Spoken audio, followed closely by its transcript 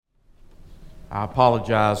I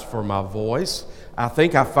apologize for my voice. I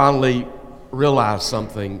think I finally realized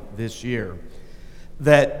something this year,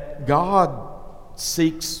 that God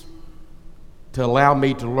seeks to allow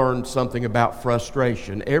me to learn something about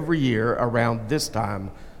frustration every year around this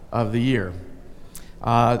time of the year.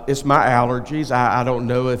 It's my allergies. I don't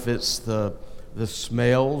know if it's the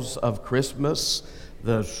smells of Christmas,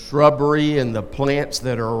 the shrubbery and the plants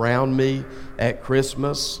that are around me at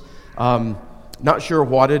Christmas. Not sure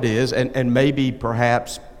what it is, and maybe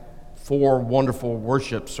perhaps 4 wonderful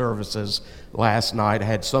worship services last night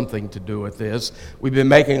had something to do with this. We've been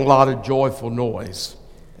making a lot of joyful noise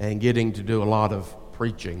and getting to do a lot of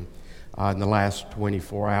preaching in the last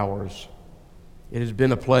 24 hours. It has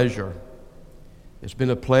been a pleasure. It's been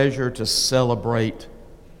a pleasure to celebrate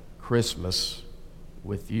Christmas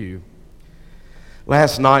with you.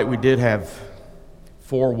 Last night we did have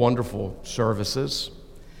 4 wonderful services,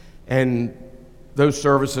 and those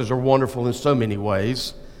services are wonderful in so many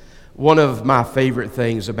ways. One of my favorite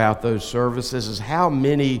things about those services is how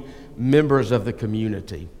many members of the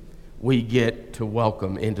community we get to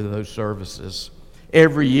welcome into those services.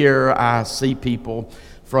 Every year I see people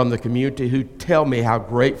from the community who tell me how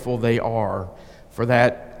grateful they are for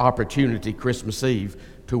that opportunity, Christmas Eve,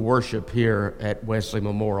 to worship here at Wesley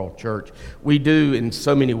Memorial Church. We do, in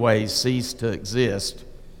so many ways, cease to exist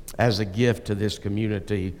as a gift to this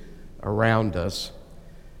community around us.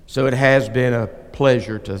 So it has been a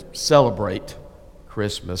pleasure to celebrate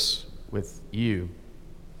Christmas with you.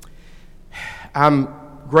 I'm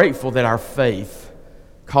grateful that our faith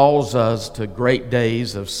calls us to great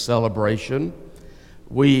days of celebration.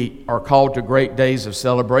 We are called to great days of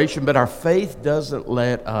celebration, but our faith doesn't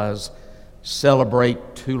let us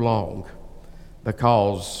celebrate too long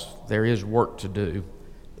because there is work to do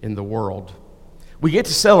in the world. We get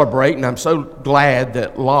to celebrate, and I'm so glad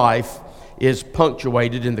that life is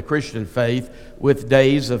punctuated in the Christian faith with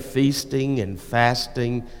days of feasting and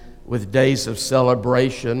fasting, with days of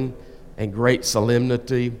celebration and great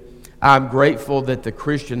solemnity. I'm grateful that the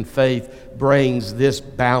Christian faith brings this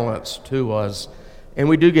balance to us. And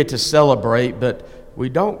we do get to celebrate, but we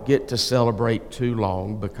don't get to celebrate too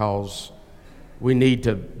long because we need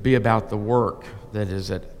to be about the work that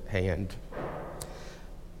is at hand.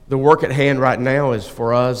 The work at hand right now is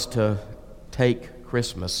for us to take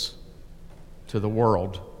Christmas to the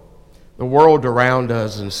world. The world around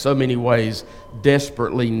us in so many ways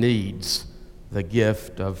desperately needs the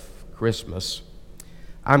gift of Christmas.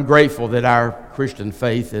 I'm grateful that our Christian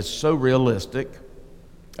faith is so realistic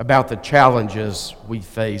about the challenges we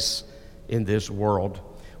face in this world.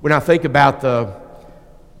 When I think about the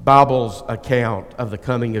Bible's account of the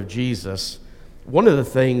coming of Jesus, one of the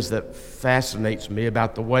things that fascinates me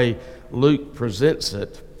about the way Luke presents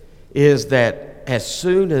it is that as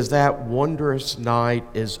soon as that wondrous night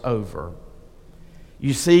is over,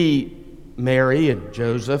 you see Mary and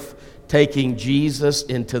Joseph taking Jesus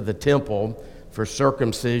into the temple for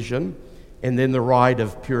circumcision and then the rite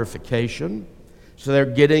of purification. So they're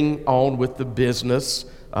getting on with the business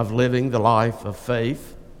of living the life of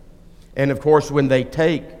faith. And of course, when they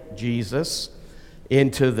take Jesus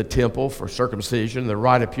into the temple for circumcision, the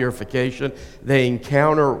rite of purification, they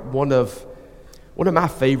encounter one of my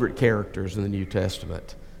favorite characters in the New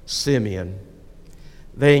Testament, Simeon.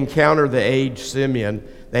 They encounter the aged Simeon,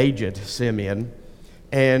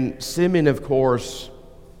 and Simeon, of course,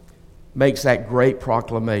 makes that great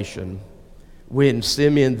proclamation when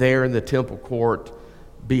Simeon there in the temple court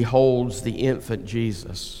beholds the infant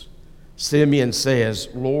Jesus. Simeon says,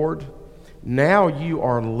 "Lord, now you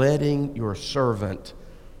are letting your servant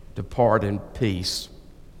depart in peace.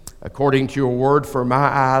 According to your word, for my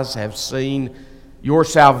eyes have seen your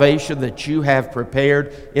salvation that you have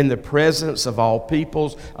prepared in the presence of all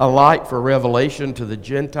peoples, a light for revelation to the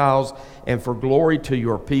Gentiles and for glory to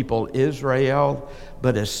your people Israel."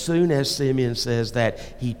 But as soon as Simeon says that,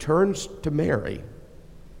 he turns to Mary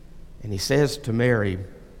and he says to Mary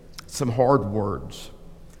some hard words.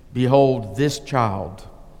 "Behold, this child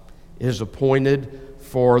is appointed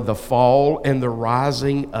for the fall and the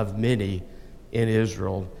rising of many in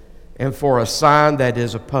Israel, and for a sign that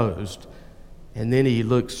is opposed." And then he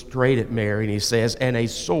looks straight at Mary and he says, "And a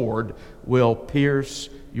sword will pierce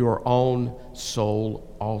your own soul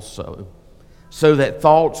also, so that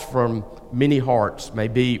thoughts from many hearts may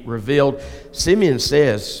be revealed." Simeon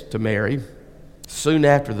says to Mary, soon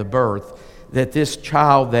after the birth, that this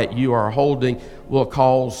child that you are holding will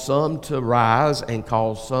cause some to rise and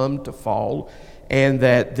cause some to fall, and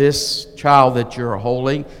that this child that you're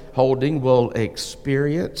holding will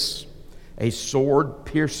experience a sword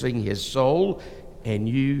piercing his soul, and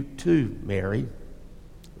you too, Mary,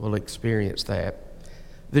 will experience that.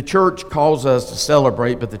 The church calls us to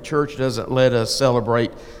celebrate, but the church doesn't let us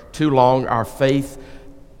celebrate too long. Our faith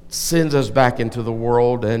sends us back into the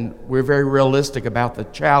world, and we're very realistic about the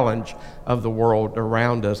challenge of the world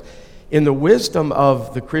around us. In the wisdom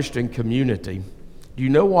of the Christian community, do you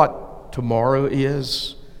know what tomorrow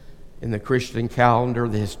is in the Christian calendar,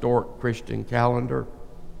 the historic Christian calendar?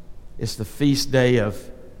 It's the feast day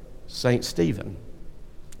of St. Stephen.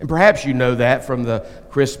 And perhaps you know that from the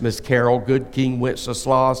Christmas carol, Good King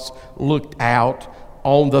Wenceslas looked out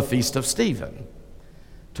on the feast of Stephen.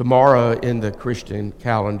 Tomorrow in the Christian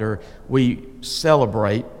calendar, we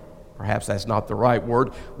celebrate, perhaps that's not the right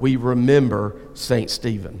word, we remember St.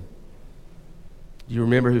 Stephen. Do you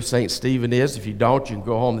remember who St. Stephen is? If you don't, you can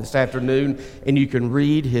go home this afternoon and you can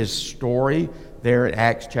read his story there in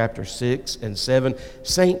Acts chapter 6 and 7.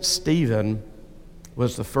 St. Stephen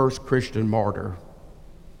was the first Christian martyr.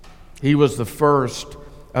 He was the first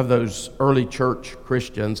of those early church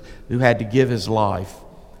Christians who had to give his life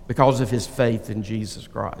because of his faith in Jesus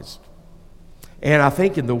Christ. And I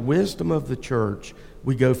think in the wisdom of the church,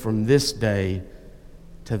 we go from this day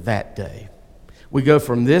to that day. We go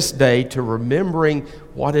from this day to remembering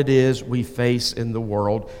what it is we face in the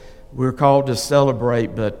world. We're called to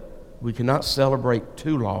celebrate, but we cannot celebrate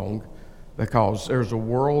too long because there's a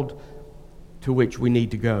world to which we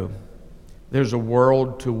need to go. There's a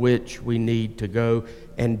world to which we need to go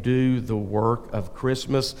and do the work of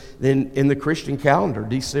Christmas. Then in the Christian calendar,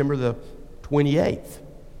 December the 28th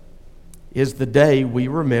is the day we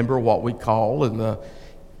remember what we call in the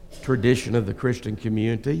tradition of the Christian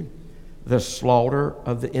community, the slaughter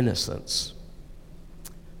of the innocents.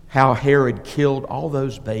 How Herod killed all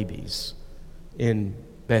those babies in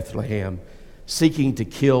Bethlehem, seeking to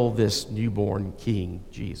kill this newborn King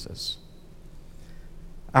Jesus.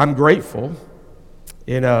 I'm grateful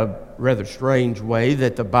in a rather strange way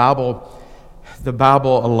that the Bible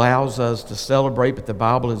allows us to celebrate, but the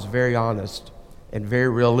Bible is very honest and very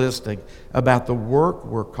realistic about the work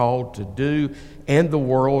we're called to do and the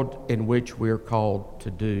world in which we're called to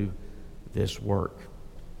do this work.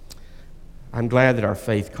 I'm glad that our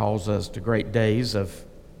faith calls us to great days of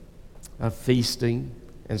feasting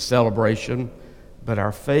and celebration, but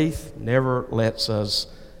our faith never lets us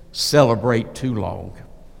celebrate too long,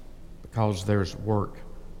 because there's work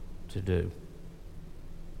to do.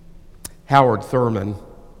 Howard Thurman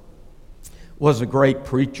was a great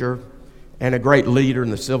preacher and a great leader in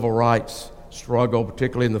the civil rights struggle,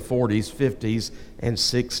 particularly in the 40s, 50s, and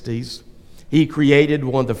 60s. He created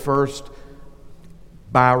one of the first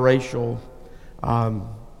biracial,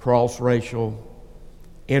 cross-racial,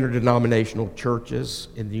 interdenominational churches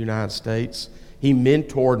in the United States. He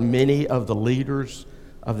mentored many of the leaders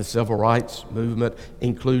of the civil rights movement,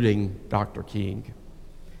 including Dr. King.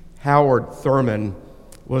 Howard Thurman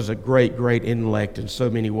was a great, great intellect in so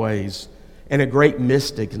many ways, and a great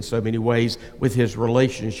mystic in so many ways with his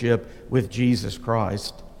relationship with Jesus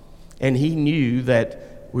Christ. And he knew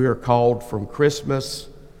that we are called from Christmas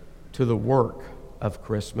to the work of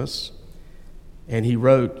Christmas. And he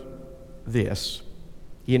wrote this.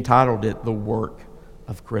 He entitled it, "The Work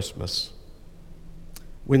of Christmas."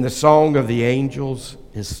 When the song of the angels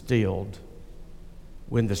is stilled,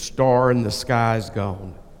 when the star in the sky is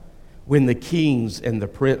gone, when the kings and the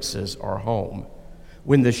princes are home,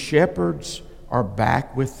 when the shepherds are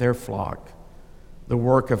back with their flock, the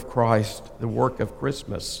work of Christ, the work of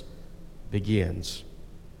Christmas begins.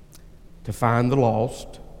 To find the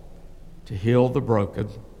lost, to heal the broken,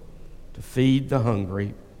 to feed the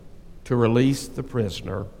hungry, to release the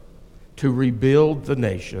prisoner, to rebuild the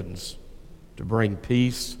nations, to bring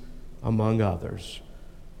peace among others,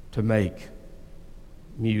 to make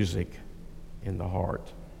music in the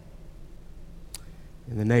heart.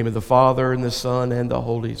 In the name of the Father, and the Son, and the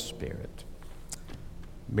Holy Spirit.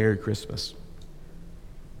 Merry Christmas.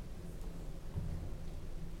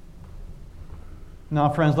 Now,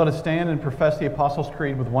 friends, let us stand and profess the Apostles'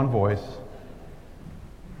 Creed with one voice.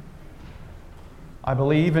 I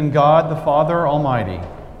believe in God, the Father Almighty,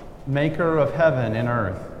 maker of heaven and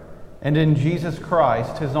earth, and in Jesus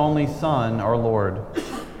Christ, his only Son, our Lord,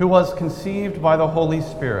 who was conceived by the Holy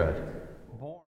Spirit,